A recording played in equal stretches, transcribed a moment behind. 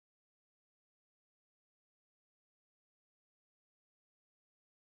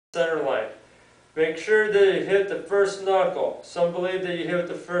center line. Make sure that you hit the first knuckle. Some believe that you hit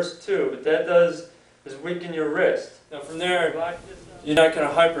the first two, but that does is weaken your wrist. Now from there, you're not going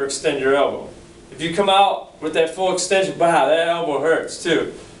to hyperextend your elbow. If you come out with that full extension, wow, that elbow hurts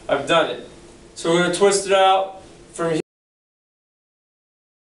too. I've done it. So we're going to twist it out from here.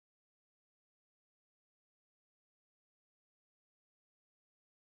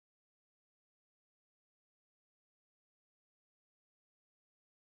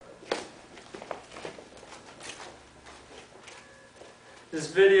 This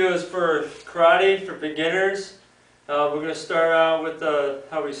video is for karate for beginners. We're going to start out with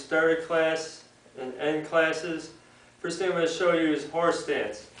how we started class and end classes. First thing I'm going to show you is horse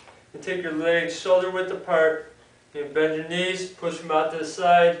stance. You take your legs shoulder width apart, you bend your knees, push them out to the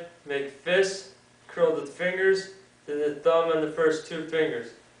side, make fists, curl the fingers, then the thumb on the first two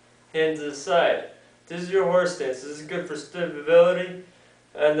fingers. Hand to the side. This is your horse stance. This is good for stability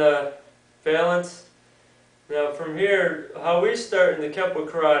and balance. Now from here, how we start in the Kenpo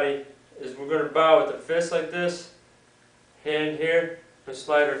karate is we're going to bow with the fist like this, hand here, we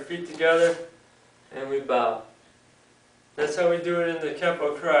slide our feet together, and we bow. That's how we do it in the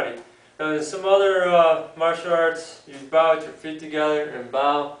Kenpo karate. Now in some other martial arts, you bow with your feet together and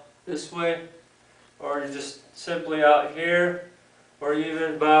bow this way, or you just simply out here, or you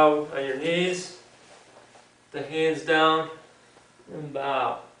even bow on your knees, the hands down, and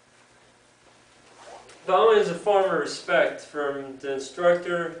bow. Bowing is a form of respect from the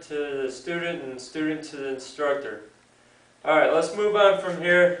instructor to the student and student to the instructor. Alright, let's move on from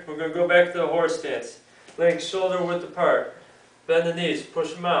here. We're going to go back to the horse stance. Legs shoulder width apart. Bend the knees,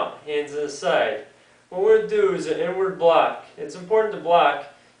 push them out, hands to the side. What we're going to do is an inward block. It's important to block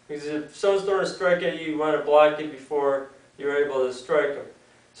because if someone's throwing a strike at you, you want to block it before you're able to strike them.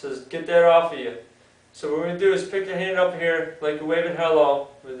 So just get that off of you. So what we're going to do is pick your hand up here like you're waving hello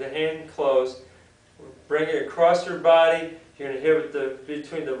with the hand closed. Bring it across your body. You're going to hit with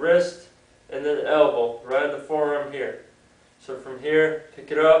between the wrist and then the elbow, right on the forearm here. So from here,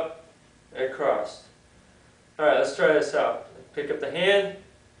 pick it up and across. Alright, let's try this out. Pick up the hand,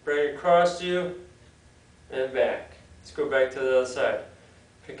 bring it across you, and back. Let's go back to the other side.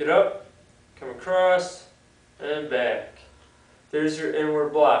 Pick it up, come across, and back. There's your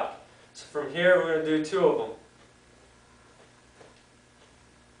inward block. So from here, we're going to do two of them.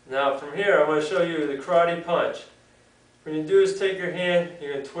 Now from here, I'm going to show you the karate punch. What you do is take your hand,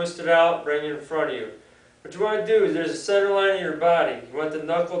 you're going to twist it out, bring it in front of you. What you want to do is there's a center line in your body. You want the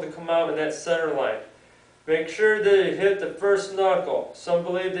knuckle to come out in that center line. Make sure that you hit the first knuckle. Some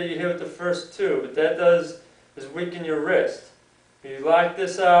believe that you hit with the first two, but that does is weaken your wrist. If you lock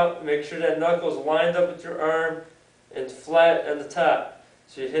this out, make sure that knuckle is lined up with your arm and flat on the top.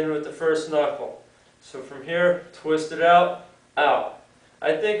 So you hit it with the first knuckle. So from here, twist it out, out.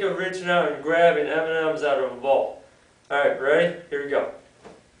 I think of reaching out and grabbing M&M's out of a bowl. Alright, ready? Here we go.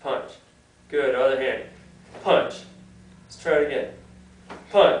 Punch. Good, other hand. Punch. Let's try it again.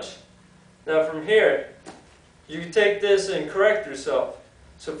 Punch. Now from here, you can take this and correct yourself.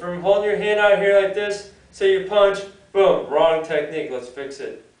 So from holding your hand out here like this, say you punch, boom, wrong technique, let's fix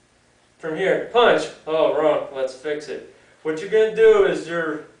it. From here, punch, oh, wrong, let's fix it. What you're going to do is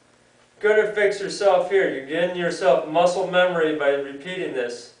you're going to fix yourself here. You're getting yourself muscle memory by repeating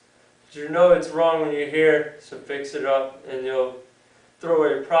this. But you know it's wrong when you're here, so fix it up and you'll throw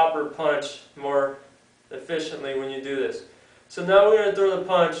a proper punch more efficiently when you do this. So now we're going to throw the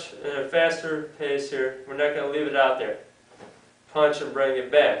punch in a faster pace here. We're not going to leave it out there. Punch and bring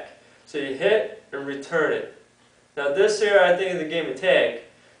it back. So you hit and return it. Now this here I think is the game of tag.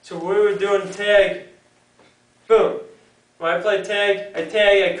 So what we would do in tag, boom. When I play tag,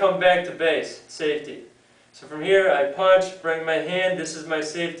 I come back to base, safety. So from here I punch, bring my hand, this is my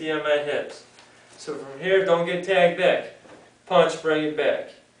safety on my hips. So from here, don't get tagged back. Punch, bring it back.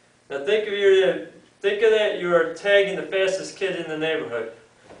 Now think of that you are tagging the fastest kid in the neighborhood.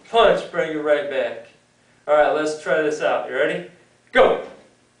 Punch, bring it right back. Alright, let's try this out. You ready? Go!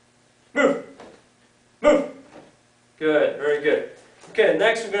 Move! Move! Good, very good. Okay,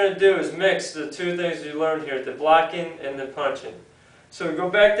 next we're going to do is mix the two things you learned here, the blocking and the punching. So go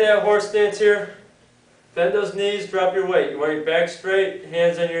back to that horse stance here. Bend those knees, drop your weight. You want your back straight,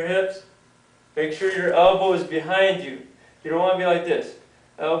 hands on your hips. Make sure your elbow is behind you. You don't want to be like this.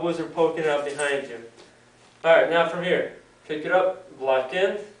 Elbows are poking out behind you. Alright, now from here, pick it up, block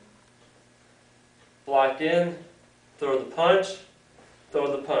in, throw the punch,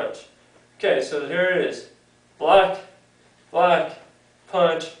 throw the punch. Okay, so here it is. Block, block,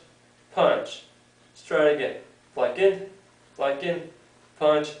 punch, punch. Let's try it again. Block in,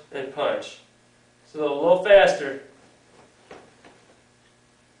 punch, and punch. So a little faster.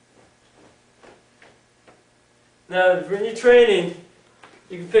 Now, when you're training,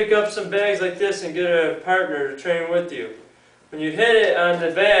 you can pick up some bags like this and get a partner to train with you. When you hit it on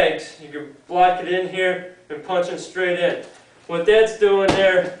the bags, you can block it in here and punch it straight in. What that's doing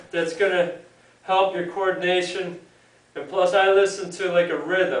there, that's going to help your coordination. And plus, I listen to like a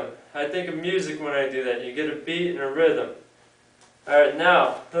rhythm. I think of music when I do that. You get a beat and a rhythm. Alright,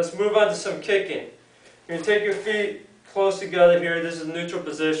 now, let's move on to some kicking. You're going to take your feet close together here. This is neutral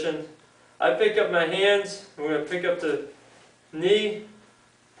position. I pick up my hands. I'm going to pick up the knee,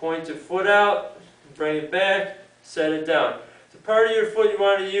 point your foot out, bring it back, set it down. The part of your foot you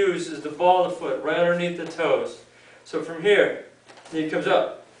want to use is the ball of the foot, right underneath the toes. So from here, knee comes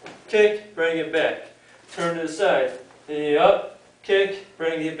up, kick, bring it back. Turn to the side, knee up, kick,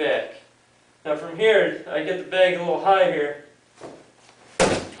 bring it back. Now from here, I get the bag a little high here,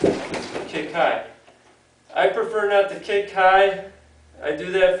 kick high. I prefer not to kick high. I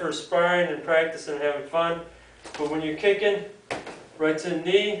do that for sparring and practice and having fun. But when you're kicking, right to the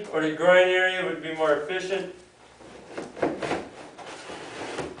knee or the groin area would be more efficient.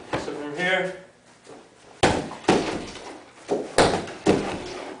 So from here,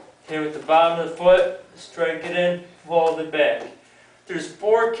 hit with the bottom of the foot, strike it in, fold it back. There's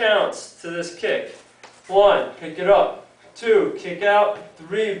 4 counts to this kick. 1, pick it up. 2, kick out.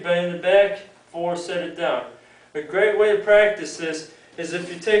 3, bend it back. 4, set it down. A great way to practice this is if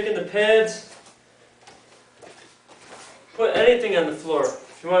you're taking the pads, put anything on the floor.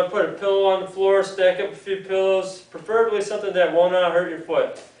 If you want to put a pillow on the floor, stack up a few pillows, preferably something that will not hurt your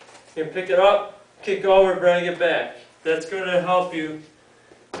foot. You can pick it up, kick over, bring it back. That's going to help you.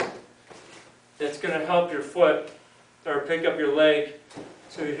 That's going to help your foot, or pick up your leg.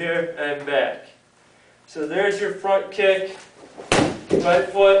 So here and back. So there's your front kick, right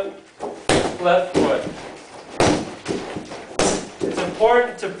foot, left foot. It's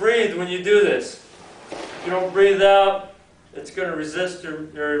important to breathe when you do this. If you don't breathe out, it's going to resist,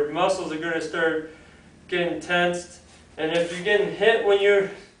 your muscles are going to start getting tensed. And if you're getting hit when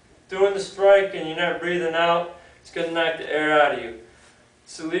you're doing the strike and you're not breathing out, it's going to knock the air out of you.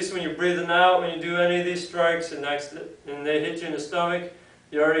 So at least when you're breathing out, when you do any of these strikes and they hit you in the stomach,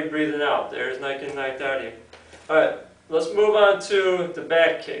 you're already breathing out. The air is not getting knocked out of you. Alright, let's move on to the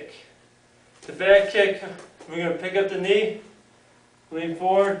back kick. The back kick, we're going to pick up the knee, lean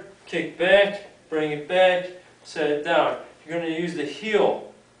forward, kick back, bring it back, set it down. You're going to use the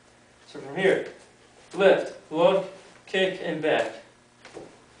heel. So from here, lift, look, kick, and back.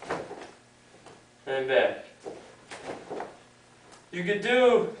 And back. You could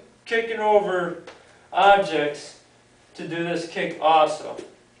do kicking over objects to do this kick also.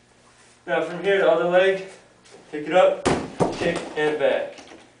 Now from here, the other leg, pick it up, kick, and back.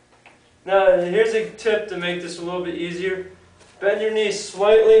 Now here's a tip to make this a little bit easier. Bend your knees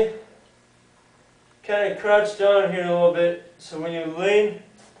slightly, kind of crouch down here a little bit, so when you lean,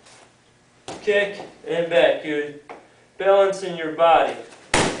 kick, and back, you're balancing your body.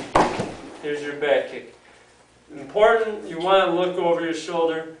 Here's your back kick. Important, you want to look over your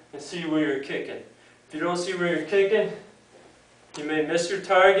shoulder and see where you're kicking. If you don't see where you're kicking, you may miss your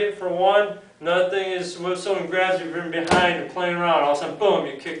target for one. Another thing is when someone grabs you from behind and playing around, all of a sudden, boom,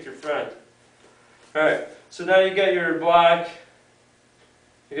 you kicked your friend. Alright, so now you got your block,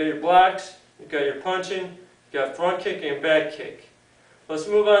 you got your blocks, you got your punching, you got front kick and back kick. Let's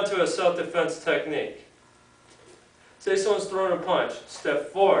move on to a self-defense technique. Say someone's throwing a punch, step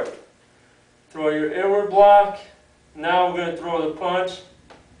forward. Throw your inward block. Now we're going to throw the punch.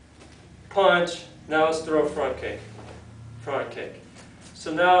 Punch. Now let's throw a front kick. Front kick.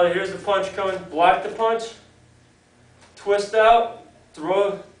 So now here's the punch coming. Block the punch. Twist out.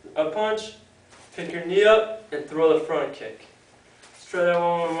 Throw a punch. Pick your knee up and throw the front kick. Let's try that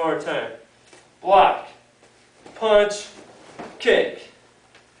one more time. Block. Punch. Kick.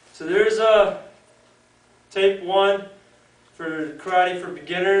 So there's tape 1 for karate for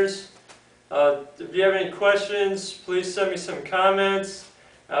beginners. If you have any questions, please send me some comments.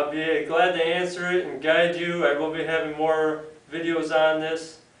 I'll be glad to answer it and guide you. I will be having more videos on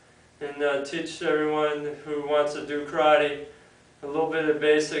this and teach everyone who wants to do karate a little bit of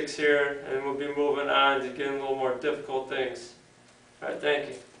basics here, and we'll be moving on to getting a little more difficult things. Alright, thank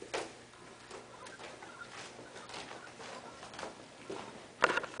you.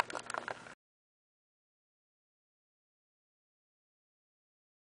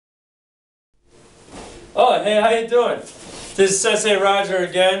 Oh, hey, how you doing? This is Sensei Roger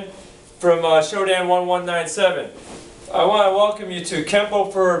again from Shodan 1197. I want to welcome you to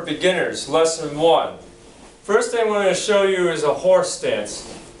Kenpo for Beginners, Lesson 1. First thing we're going to show you is a horse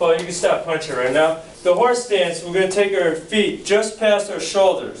stance. Well, you can stop punching right now. The horse stance, we're going to take our feet just past our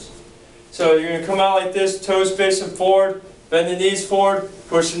shoulders. So you're going to come out like this, toes facing forward, bend the knees forward,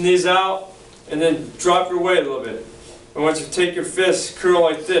 push the knees out, and then drop your weight a little bit. And once you take your fists, curl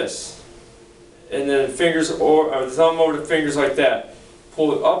like this. And then fingers or thumb over the fingers like that.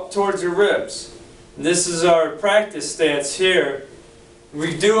 Pull it up towards your ribs. And this is our practice stance here.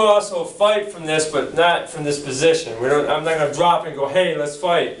 We do also fight from this, but not from this position. I'm not going to drop and go, hey, let's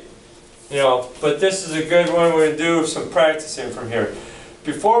fight. You know, but this is a good one. We're going to do some practicing from here.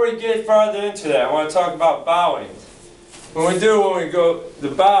 Before we get farther into that, I want to talk about bowing. When we go the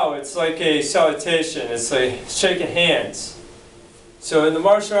bow, it's like a salutation. It's like shaking hands. So in the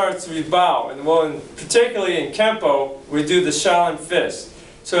martial arts, we bow, and particularly in Kenpo, we do the Shaolin fist.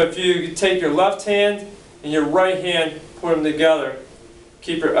 So if you take your left hand and your right hand, put them together,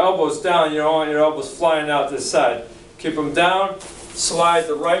 keep your elbows down. You don't want your elbows flying out to the side. Keep them down. Slide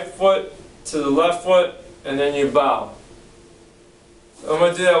the right foot to the left foot, and then you bow. I'm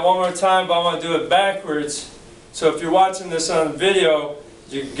going to do that one more time, but I'm going to do it backwards. So if you're watching this on video,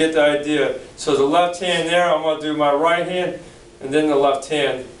 you can get the idea. So the left hand there, I'm going to do my right hand, and then the left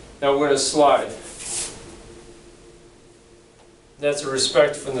hand. Now we're going to slide. That's a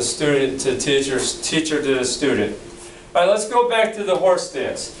respect from the student to teacher to the student. All right, let's go back to the horse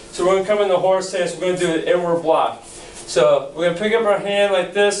stance. So we're going to come in the horse stance. We're going to do an inward block. So we're going to pick up our hand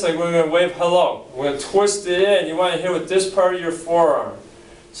like this, like we're going to wave hello. We're going to twist it in. You want to hit with this part of your forearm.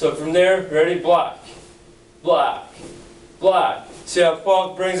 So from there, ready, block, block, block. See how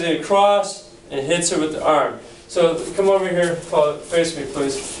Paul brings it across and hits it with the arm. So come over here, Paul, face me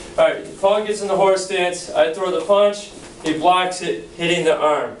please. All right, Paul gets in the horse stance. I throw the punch. He blocks it, hitting the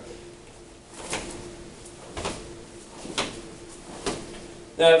arm.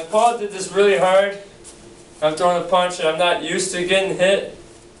 Now if Paul did this really hard, I'm throwing a punch and I'm not used to getting hit,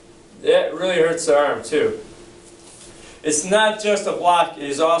 that really hurts the arm too. It's not just a block, it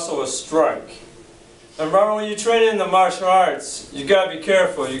is also a strike. Now remember, when you train in the martial arts, you got to be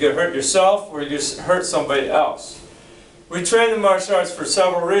careful. You can hurt yourself or you can hurt somebody else. We train in martial arts for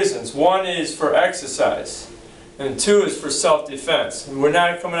several reasons. One is for exercise, and two is for self-defense. And we're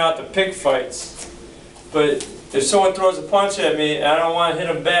not coming out to pick fights, but if someone throws a punch at me and I don't want to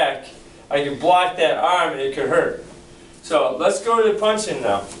hit them back, I can block that arm and it could hurt. So let's go to the punching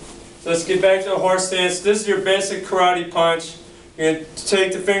now. So let's get back to the horse stance. This is your basic karate punch. You're going to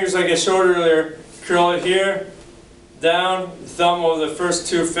take the fingers like I showed earlier, curl it here, down, thumb over the first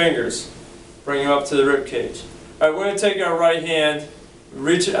two fingers. Bring them up to the rib cage. Alright, we're going to take our right hand,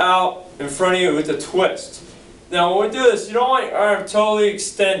 reach it out in front of you with a twist. Now when we do this, you don't want your arm totally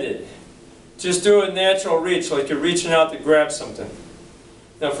extended. Just do a natural reach, like you're reaching out to grab something.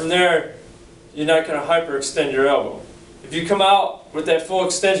 Now from there, you're not going to hyperextend your elbow. If you come out with that full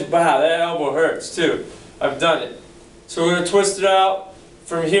extension, wow, that elbow hurts too. I've done it. So we're going to twist it out.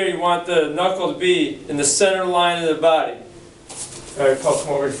 From here, you want the knuckle to be in the center line of the body. All right, Paul,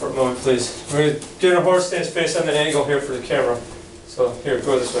 come over here for a moment, please. We're going to get a horse stance face on the angle here for the camera. So here,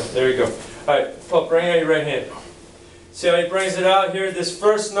 go this way. There you go. All right, Paul, bring out your right hand. See how he brings it out here? This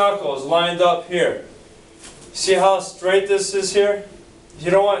first knuckle is lined up here. See how straight this is here? You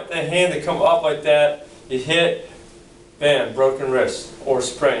don't want the hand to come up like that. You hit, bam, broken wrist or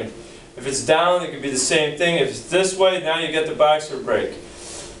sprained. If it's down, it could be the same thing. If it's this way, now you get the boxer break.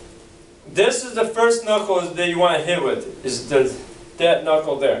 This is the first knuckle that you want to hit with, is that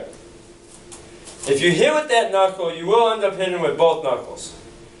knuckle there. If you hit with that knuckle, you will end up hitting with both knuckles.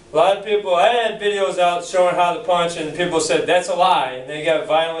 A lot of people, I had videos out showing how to punch, and people said, that's a lie. And they got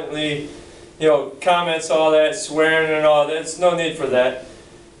violently, comments, all that, swearing and all that. There's no need for that.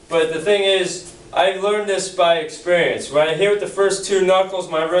 But the thing is, I learned this by experience. When I hit with the first two knuckles,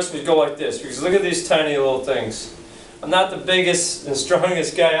 my wrist would go like this. Because look at these tiny little things. I'm not the biggest and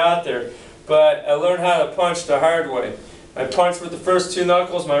strongest guy out there, but I learned how to punch the hard way. I punched with the first two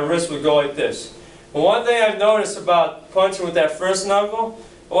knuckles, my wrist would go like this. And one thing I've noticed about punching with that first knuckle,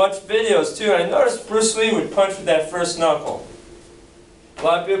 I watch videos too, and I noticed Bruce Lee would punch with that first knuckle. A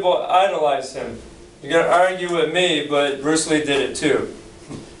lot of people idolize him. You're going to argue with me, but Bruce Lee did it too.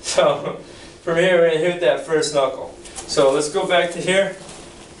 So, from here, we're going to hit that first knuckle. So, let's go back to here.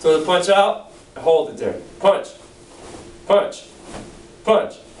 Throw the punch out, hold it there. Punch, punch,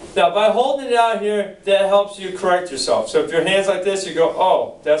 punch. Now, by holding it out here, that helps you correct yourself. So, if your hand's like this, you go,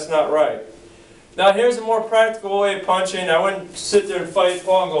 oh, that's not right. Now, here's a more practical way of punching. I wouldn't sit there and fight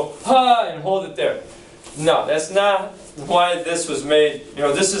Paul and go, ha, and hold it there. No, that's not why this was made.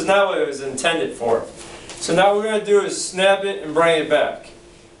 This is not what it was intended for. So now what we're going to do is snap it and bring it back.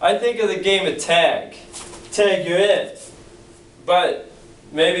 I think of the game of tag. Tag, you're it. But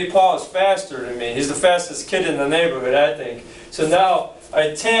maybe Paul is faster than me. He's the fastest kid in the neighborhood, I think. So now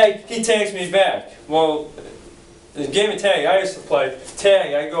I tag, he tags me back. Well, the game of tag, I used to play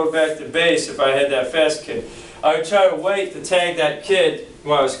tag, I go back to base if I had that fast kid. I would try to wait to tag that kid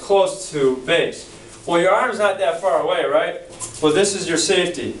when I was close to base. Well, your arm's not that far away, right? Well, this is your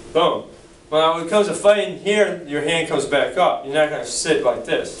safety. Boom. When it comes to fighting here, your hand comes back up. You're not going to sit like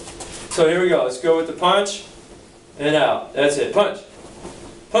this. So here we go. Let's go with the punch and out. That's it. Punch.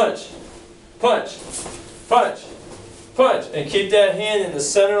 Punch. Punch. Punch. Punch. And keep that hand in the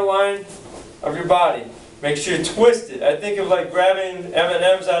center line of your body. Make sure you twist it. I think of like grabbing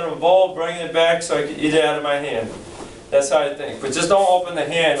M&Ms out of a bowl, bringing it back so I can eat it out of my hand. That's how I think. But just don't open the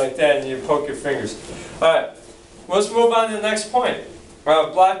hand like that and you poke your fingers. Alright, let's move on to the next point.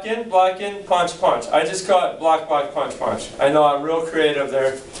 Block in, punch, punch. I just call it block, block, punch, punch. I know I'm real creative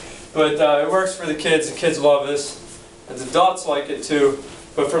there. But it works for the kids. The kids love this. And the adults like it too.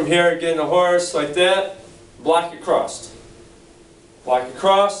 But from here, getting the horse like that, block across. Block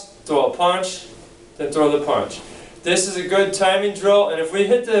across, throw a punch, then throw the punch. This is a good timing drill, and if we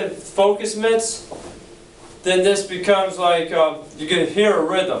hit the focus mitts, then this becomes like, you can hear a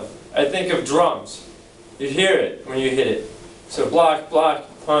rhythm. I think of drums. You hear it when you hit it. So block, block,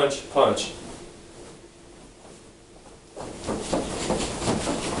 punch, punch.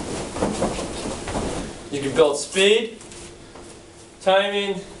 You can build speed,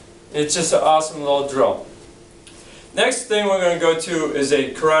 timing. It's just an awesome little drill. Next thing we're going to go to is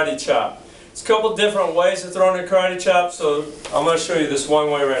a karate chop. It's a couple different ways of throwing a karate chop, so I'm going to show you this one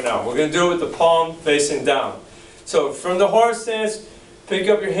way right now. We're going to do it with the palm facing down. So from the horse stance, pick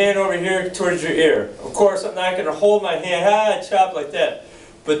up your hand over here towards your ear. Of course, I'm not going to hold my hand, chop like that.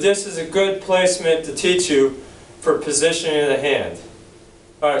 But this is a good placement to teach you for positioning of the hand.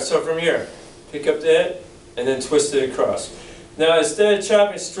 Alright, so from here, pick up that and then twist it across. Now instead of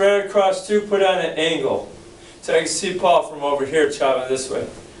chopping straight across too, put on an angle. So I can see Paul from over here chopping this way.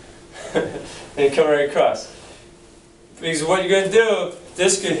 And come right across. Because what you're going to do,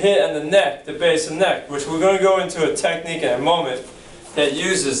 this could hit on the neck, the base of the neck, which we're going to go into a technique in a moment that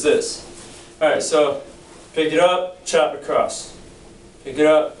uses this. Alright, so pick it up, chop across. Pick it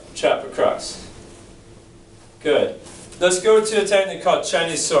up, chop across. Good. Let's go to a technique called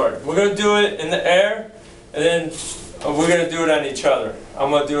Chinese sword. We're going to do it in the air, and then we're going to do it on each other. I'm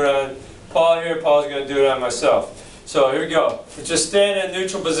going to do it on Paul here, Paul's going to do it on myself. So here we go. We just stand in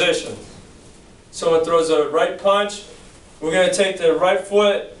neutral position. Someone throws a right punch. We're going to take the right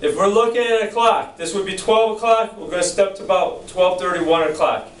foot. If we're looking at a clock, this would be 12 o'clock. We're going to step to about 12:30, 1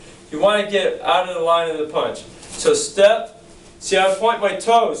 o'clock. You want to get out of the line of the punch. So step. See, I point my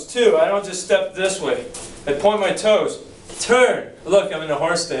toes too. I don't just step this way. I point my toes. Turn. Look, I'm in a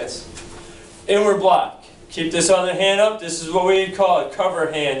horse stance. Inward block. Keep this other hand up. This is what we call a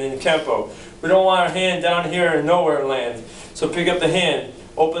cover hand in Kenpo. We don't want our hand down here in nowhere land. So pick up the hand.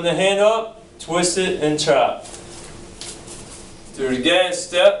 Open the hand up, twist it, and chop. Do it again.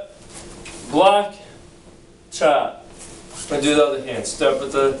 Step, block, chop. And do the other hand. Step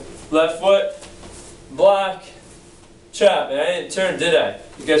with the left foot, block, chop. And I didn't turn, did I?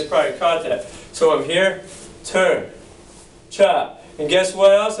 You guys probably caught that. So I'm here, turn, chop. And guess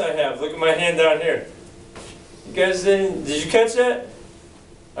what else I have? Look at my hand down here. You guys did you catch that?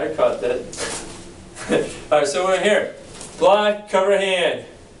 I caught that. Alright, so we're here. Block, cover hand,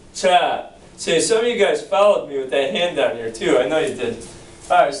 chop. See, some of you guys followed me with that hand down here too. I know you did.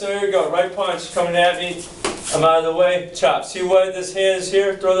 Alright, so here we go. Right punch coming at me. I'm out of the way. Chop. See why this hand is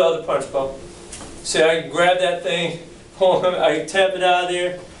here? Throw the other punch ball. See, I can grab that thing, pull him, I can tap it out of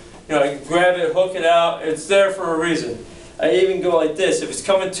there. You know, I can grab it, hook it out. It's there for a reason. I even go like this. If it's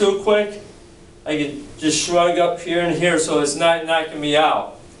coming too quick, I can just shrug up here and here so it's not knocking me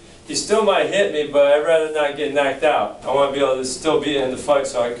out. He still might hit me, but I'd rather not get knocked out. I want to be able to still be in the fight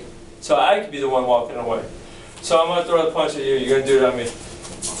so I can be the one walking away. So I'm going to throw the punch at you. You're going to do it on me.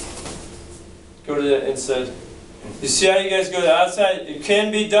 Go to the inside. You see how you guys go to the outside? It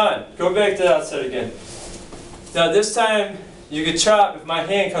can be done. Go back to the outside again. Now this time, you can chop if my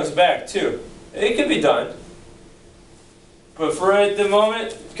hand comes back too. It can be done. But for right at the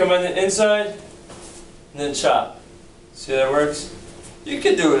moment, come on the inside, and then chop. See how that works? You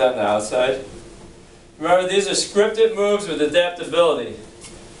can do it on the outside. Remember, these are scripted moves with adaptability.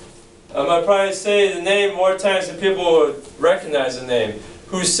 I'm going to probably say the name more times than people would recognize the name.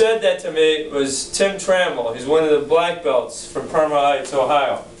 Who said that to me was Tim Trammell. He's one of the black belts from Parma Heights,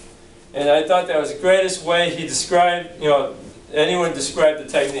 Ohio. And I thought that was the greatest way he described, anyone described the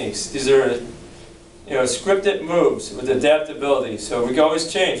techniques. These are, scripted moves with adaptability. So we can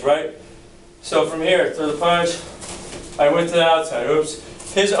always change, right? So from here, throw the punch. I went to the outside.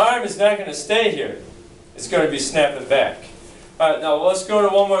 Oops. His arm is not going to stay here. It's going to be snapping back. Alright, now let's go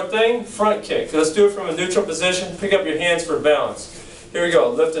to one more thing, front kick. Let's do it from a neutral position. Pick up your hands for balance. Here we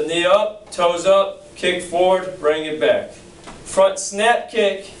go. Lift the knee up, toes up, kick forward, bring it back. Front snap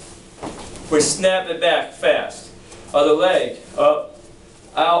kick, we snap it back fast. Other leg, up,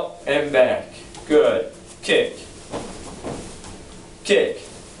 out, and back. Good. Kick. Kick.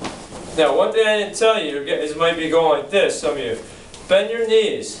 Now, one thing I didn't tell you is it might be going like this, some of you. Bend your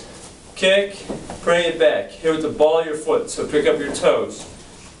knees. Kick, bring it back. Hit with the ball of your foot, so pick up your toes.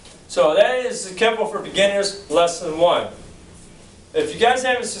 So that is the Kenpo for Beginners, Lesson 1. If you guys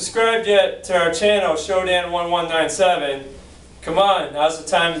haven't subscribed yet to our channel, Showdan1197, come on, now's the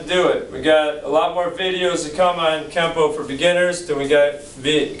time to do it. We got a lot more videos to come on Kenpo for Beginners. Then we got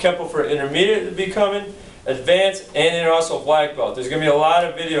Kenpo for Intermediate to be coming, Advanced, and then also Black Belt. There's going to be a lot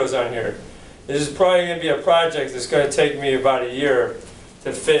of videos on here. This is probably going to be a project that's going to take me about a year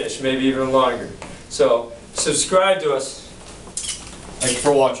to finish, maybe even longer. So, subscribe to us. Thank you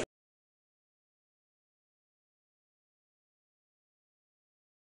for watching.